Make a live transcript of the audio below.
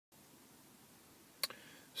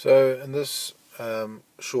So in this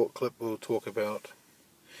short clip we'll talk about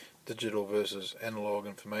digital versus analog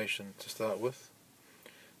information to start with.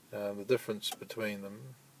 The difference between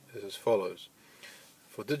them is as follows.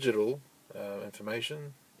 For digital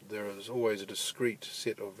information, there is always a discrete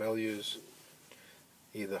set of values,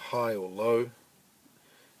 either high or low,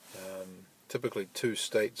 typically two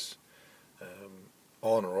states,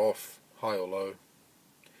 on or off, high or low,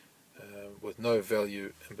 with no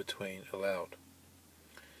value in between allowed.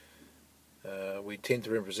 We tend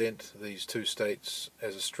to represent these two states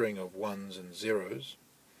as a string of ones and zeros,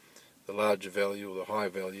 the larger value or the high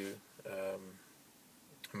value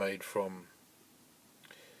made from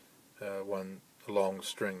one long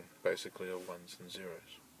string basically of ones and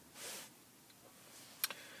zeros.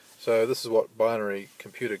 So this is what binary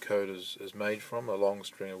computer code is made from, a long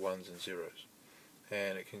string of ones and zeros,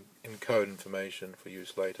 and it can encode information for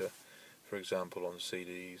use later, for example on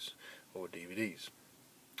CDs or DVDs.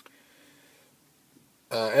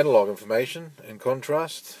 Analog information, in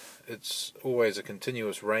contrast, it's always a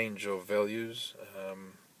continuous range of values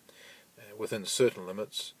within certain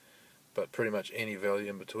limits, but pretty much any value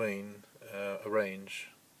in between a range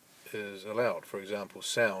is allowed. For example,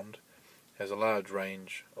 sound has a large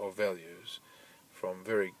range of values from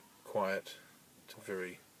very quiet to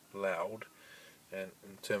very loud, and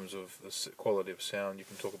in terms of the quality of sound you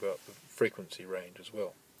can talk about the frequency range as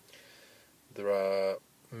well. There are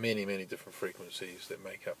many different frequencies that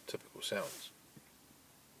make up typical sounds.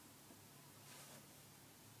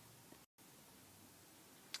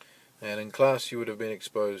 And in class you would have been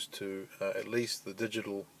exposed to at least the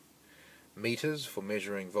digital meters for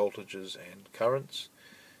measuring voltages and currents.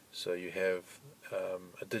 So you have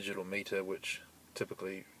a digital meter which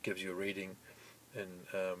typically gives you a reading in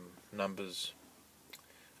numbers,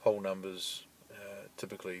 whole numbers,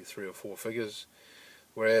 typically 3 or 4 figures,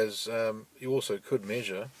 whereas you also could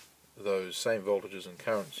measure those same voltages and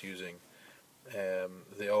currents using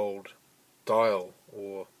the old dial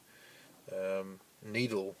or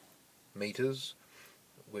needle meters,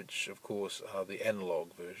 which of course are the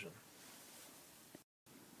analog version.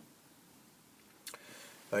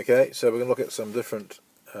 Okay, so we're going to look at some different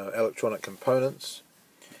electronic components.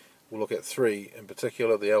 We'll look at 3 in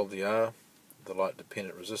particular: the LDR, the light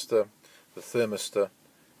dependent resistor, the thermistor,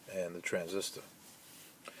 and the transistor.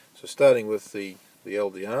 So starting with the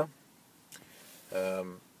LDR,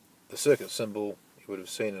 the circuit symbol you would have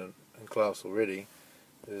seen in class already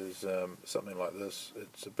is something like this.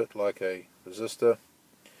 It's a bit like a resistor,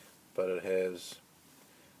 but it has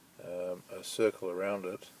a circle around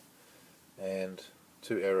it and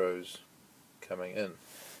 2 arrows coming in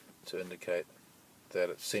to indicate that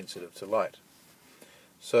it's sensitive to light.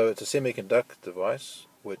 So it's a semiconductor device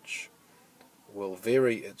which will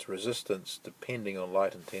vary its resistance depending on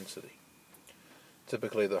light intensity.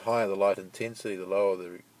 Typically the higher the light intensity, the lower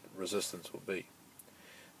the resistance will be.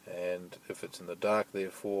 And if it's in the dark,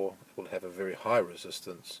 therefore, it will have a very high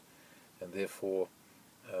resistance and therefore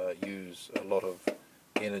use a lot of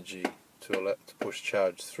energy to push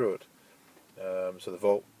charge through it. So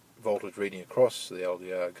the voltage reading across the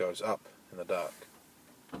LDR goes up in the dark,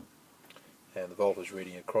 and the voltage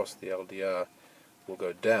reading across the LDR will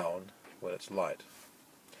go down when it's light.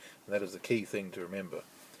 And that is the key thing to remember.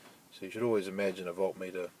 So you should always imagine a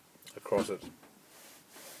voltmeter across it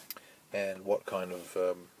and what kind of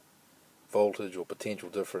voltage or potential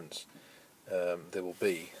difference there will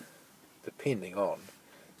be depending on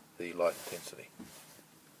the light intensity.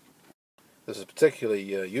 This is particularly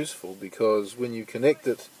useful because when you connect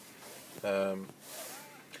it to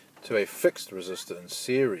a fixed resistor in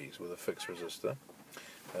series with a fixed resistor,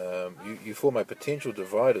 you form a potential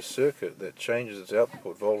divider circuit that changes its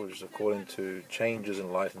output voltage according to changes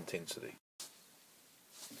in light intensity.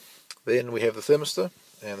 Then we have the thermistor,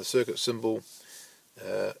 and the circuit symbol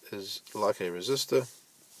is like a resistor,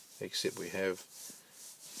 except we have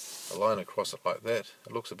a line across it like that.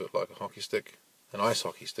 It looks a bit like a hockey stick, an ice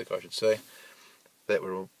hockey stick I should say. That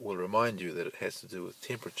will remind you that it has to do with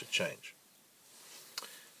temperature change.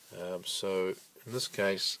 So in this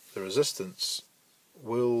case the resistance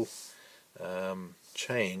will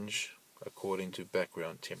change according to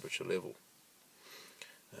background temperature level.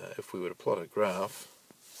 If we were to plot a graph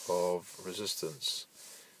of resistance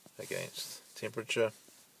against temperature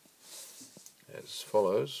as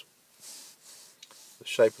follows, the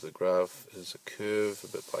shape of the graph is a curve a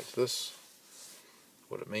bit like this.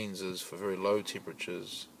 What it means is for very low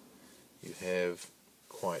temperatures you have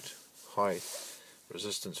quite high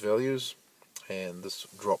resistance values, and this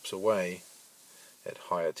drops away at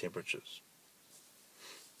higher temperatures.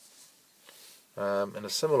 In a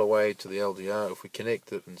similar way to the LDR, if we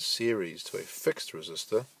connect it in series to a fixed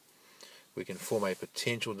resistor, we can form a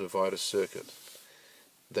potential divider circuit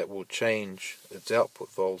that will change its output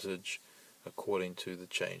voltage according to the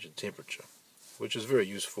change in temperature, which is very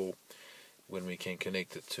useful when we can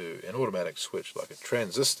connect it to an automatic switch like a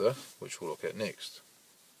transistor, which we'll look at next.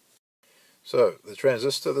 So the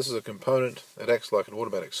transistor, this is a component that acts like an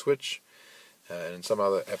automatic switch, and in some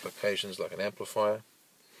other applications like an amplifier.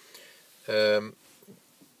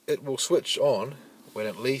 It will switch on when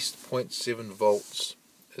at least 0.7 volts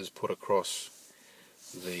is put across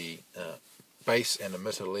the base and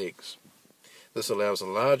emitter legs. This allows a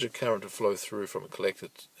larger current to flow through from a collector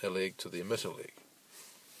leg to the emitter leg.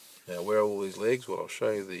 Now, where are all these legs? Well, I'll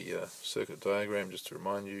show you the circuit diagram just to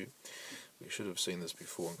remind you. We should have seen this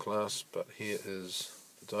before in class, but here is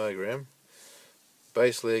the diagram.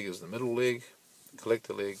 Base leg is the middle leg, the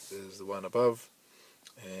collector leg is the one above,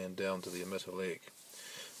 and down to the emitter leg.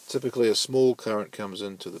 Typically a small current comes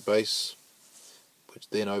into the base, which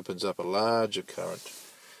then opens up a larger current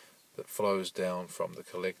that flows down from the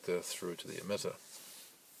collector through to the emitter.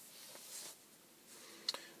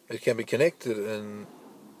 It can be connected in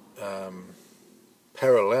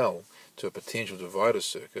parallel to a potential divider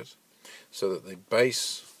circuit, so that the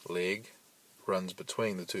base leg runs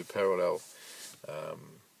between the two parallel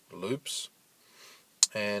loops,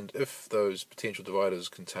 and if those potential dividers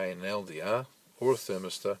contain an LDR or a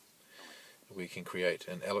thermistor, we can create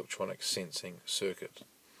an electronic sensing circuit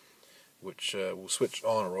which will switch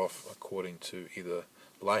on or off according to either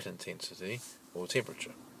light intensity or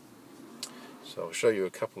temperature. So I'll show you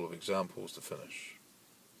a couple of examples to finish.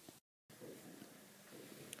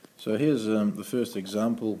 So here's the first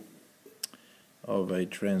example of a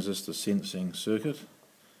transistor sensing circuit.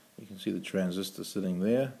 You can see the transistor sitting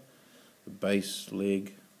there. The base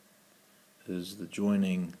leg is the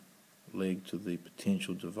joining leg to the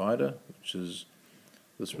potential divider, which is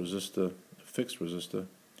this resistor, a fixed resistor,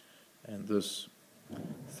 and this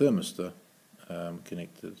thermistor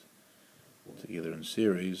connected together in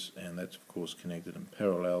series, and that's of course connected in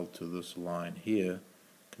parallel to this line here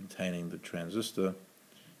containing the transistor,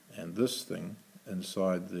 and this thing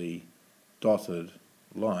inside the dotted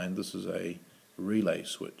line, this is a relay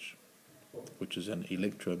switch, which is an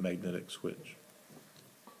electromagnetic switch.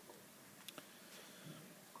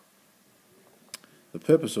 The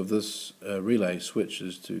purpose of this relay switch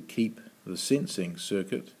is to keep the sensing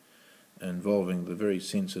circuit involving the very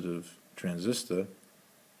sensitive transistor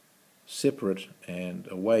separate and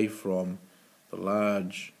away from the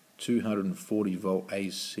large 240 volt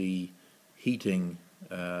AC heating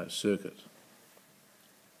circuit.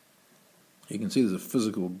 You can see there's a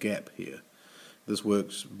physical gap here. This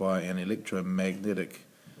works by an electromagnetic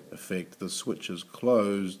effect. The switch is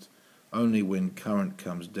closed only when current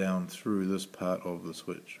comes down through this part of the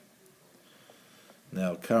switch.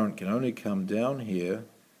 Now, current can only come down here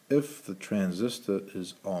if the transistor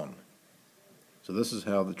is on. So this is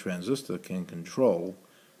how the transistor can control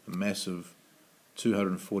a massive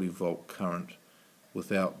 240 volt current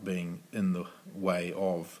without being in the way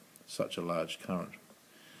of such a large current.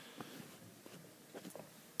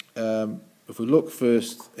 If we look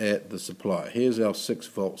first at the supply, here's our 6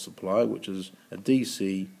 volt supply, which is a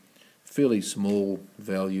DC, fairly small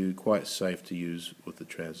value, quite safe to use with the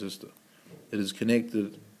transistor. It is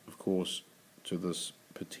connected, of course, to this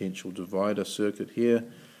potential divider circuit here.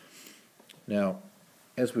 Now,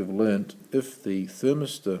 as we've learnt, if the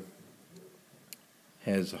thermistor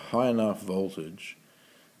has high enough voltage,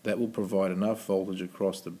 that will provide enough voltage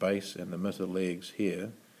across the base and emitter legs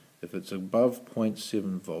here. If it's above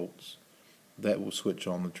 0.7 volts, that will switch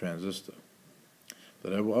on the transistor.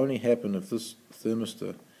 But it will only happen if this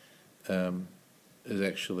thermistor is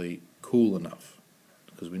actually cool enough,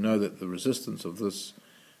 because we know that the resistance of this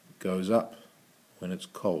goes up when it's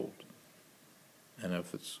cold, and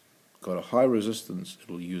if it's got a high resistance,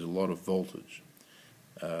 it'll use a lot of voltage.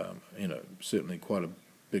 Certainly quite a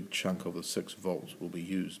big chunk of the 6 volts will be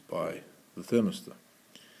used by the thermistor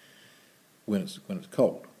when it's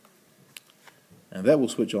cold, and that will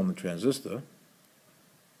switch on the transistor,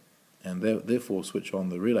 and therefore switch on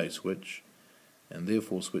the relay switch, and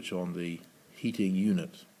therefore switch on the heating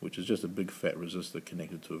unit, which is just a big fat resistor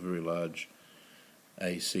connected to a very large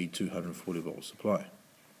AC 240 volt supply.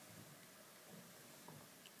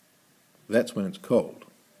 That's when it's cold.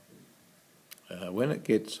 When it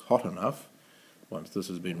gets hot enough, once this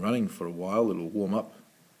has been running for a while, it'll warm up.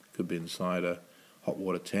 Could be inside a hot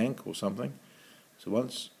water tank or something. So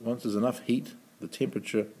once there's enough heat, the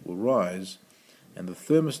temperature will rise, and the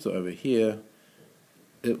thermistor over here,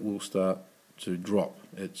 it will start to drop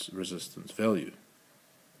its resistance value.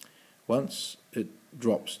 Once it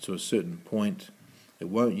drops to a certain point, it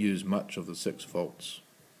won't use much of the 6 volts,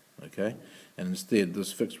 okay, and instead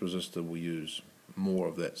this fixed resistor will use more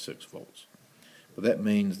of that 6 volts. But that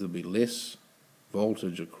means there'll be less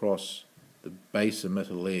voltage across the base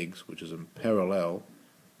emitter legs, which is in parallel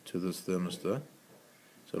to this thermistor.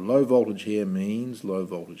 So low voltage here means low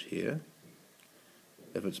voltage here.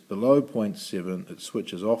 If it's below 0.7, it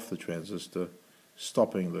switches off the transistor,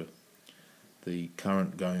 stopping the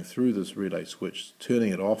current going through this relay switch,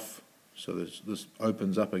 turning it off, so this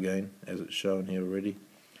opens up again, as it's shown here already,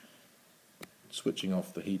 switching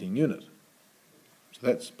off the heating unit. So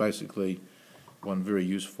that's basically one very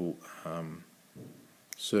useful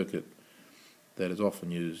circuit that is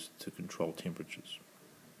often used to control temperatures.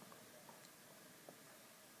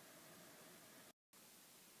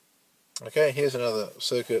 Okay, here's another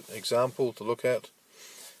circuit example to look at.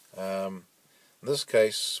 In this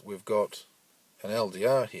case we've got an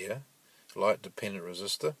LDR here, light dependent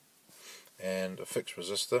resistor, and a fixed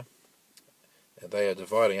resistor, and they are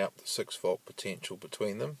dividing up the 6 volt potential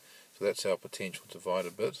between them, so that's our potential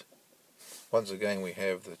divider bit. Once again we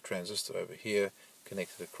have the transistor over here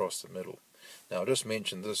connected across the middle. Now I just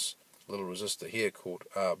mentioned this little resistor here called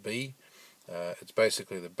RB. It's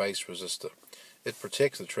basically the base resistor. It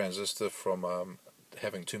protects the transistor from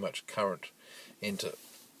having too much current enter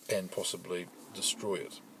and possibly destroy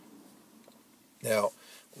it. Now,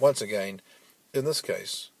 once again, in this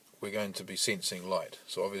case, we're going to be sensing light.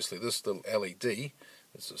 So obviously this little LED,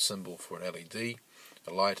 it's a symbol for an LED,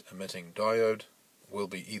 a light emitting diode, will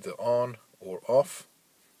be either on or off,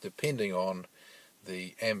 depending on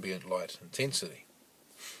the ambient light intensity.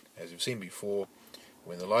 As you've seen before,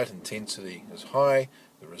 when the light intensity is high,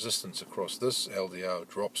 the resistance across this LDR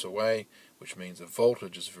drops away, which means the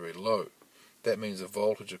voltage is very low. That means the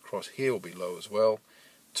voltage across here will be low as well,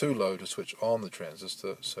 too low to switch on the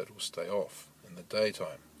transistor, so it will stay off in the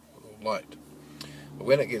daytime, or light. But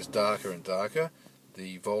when it gets darker and darker,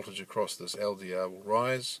 the voltage across this LDR will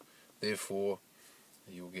rise, therefore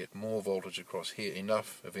you'll get more voltage across here,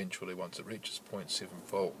 enough eventually once it reaches 0.7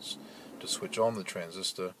 volts to switch on the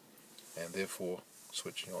transistor, and therefore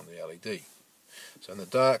switching on the LED. So in the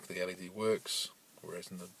dark the LED works, whereas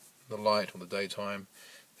in the light or the daytime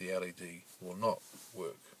the LED will not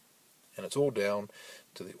work. And it's all down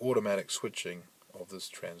to the automatic switching of this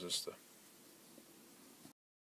transistor.